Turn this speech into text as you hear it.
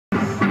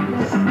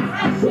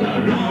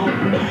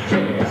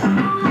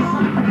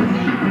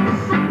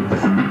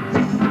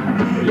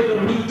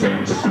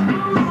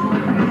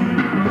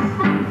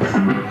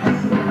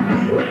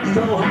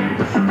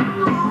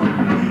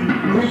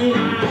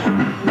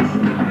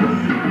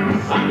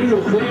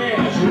real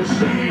fast, she was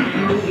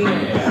standing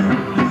there,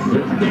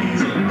 just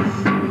dancing.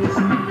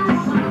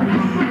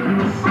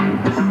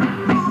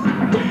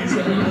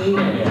 Dancing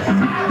there.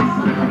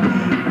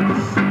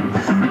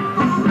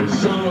 The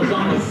sun was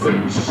on her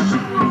face.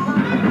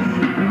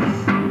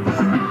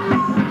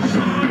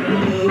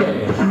 Shining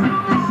there.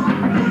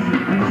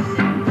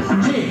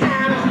 She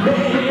had her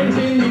hands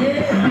in the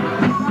air.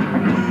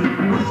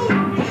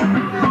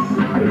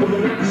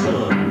 Looking at the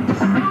sun.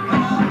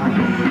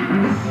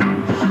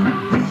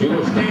 She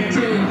was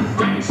dancing,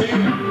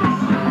 dancing.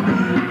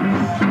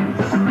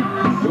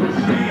 She was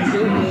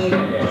dancing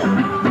there.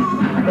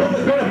 What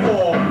was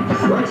metaphor?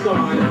 First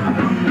line.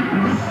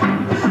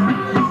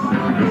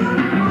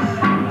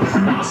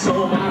 I saw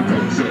my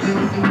princess.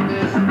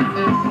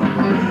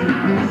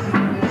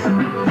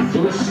 She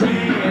was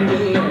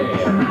standing there.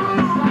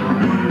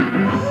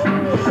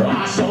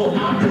 I saw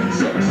my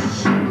princess.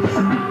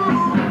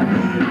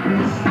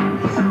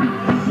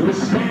 She was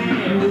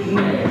standing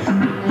there.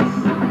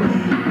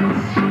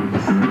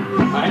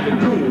 I had to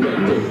go that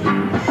day.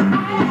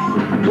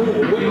 Go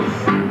away.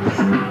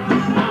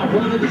 I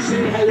wanted to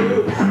say hello.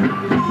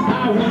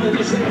 I wanted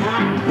to say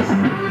hi.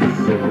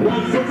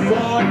 1 foot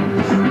forward.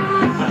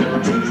 I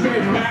took 2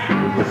 steps back.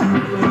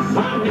 I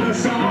never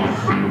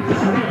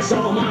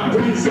saw my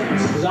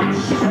princess. 'Cause I'm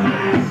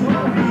shy.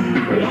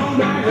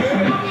 Long